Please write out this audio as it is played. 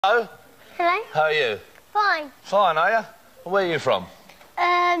Hello. Hello. How are you? Fine. Fine, are you? Where are you from?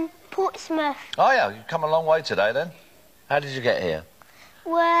 Portsmouth. Oh, yeah, you've come a long way today, then. How did you get here?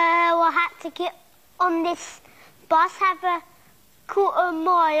 Well, I had to get on this bus, have a quarter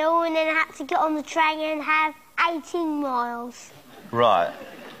mile, and then I had to get on the train and have 18 miles. Right.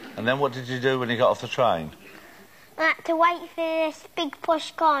 And then what did you do when you got off the train? I had to wait for this big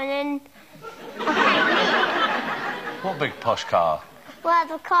posh car, and then... What big posh car? Well,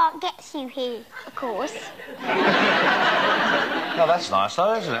 the car gets you here, of course. Oh, that's nice,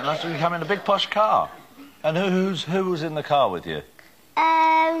 though, isn't it? Nice to come in a big posh car. And who was in the car with you?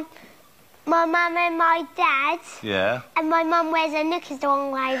 My mum and my dad. Yeah. And my mum wears her knickers the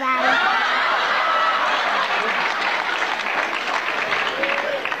wrong way round.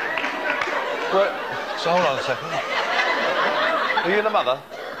 Well, so hold on a second. Are you the mother?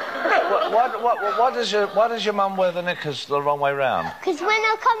 Why does your mum wear the knickers the wrong way round? Because when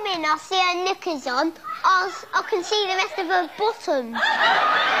I come in, I see her knickers on. I can see the rest of her bottom.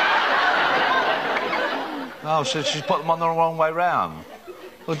 Oh, so she's put them on the wrong way round.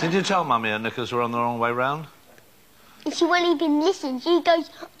 Well, did you tell Mummy her knickers were on the wrong way round? And she won't even listen. She goes,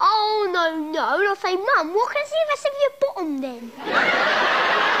 "Oh, no, no." And I'll say, "Mum, what can I see the rest of your bottom then?"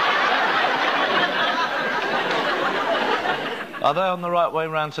 Are they on the right way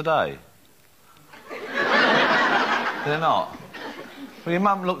round today? They're not? Well, your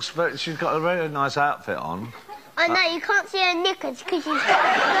mum looks very... She's got a very nice outfit on. I know, you can't see her knickers because she's got a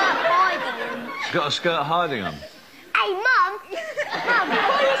skirt hiding them. She's got a skirt hiding them? Hey, Mum! Mum,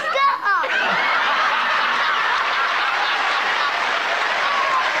 pull your skirt up!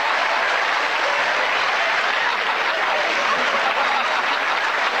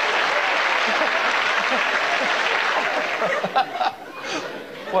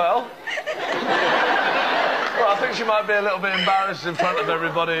 Well, I think she might be a little bit embarrassed in front of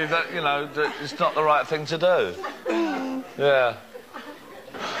everybody that, you know, that it's not the right thing to do. Yeah.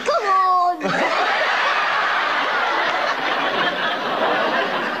 Come on!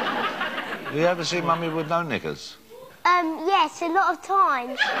 You ever see Mummy with no knickers? Yes, a lot of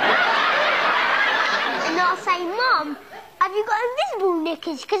times. And I'll say, "Mum, have you got invisible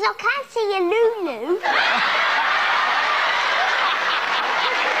knickers? Because I can't see your Lulu."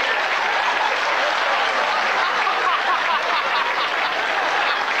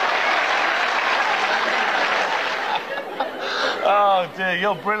 Oh, dear,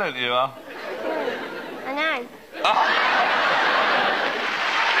 you're brilliant, you are. I know.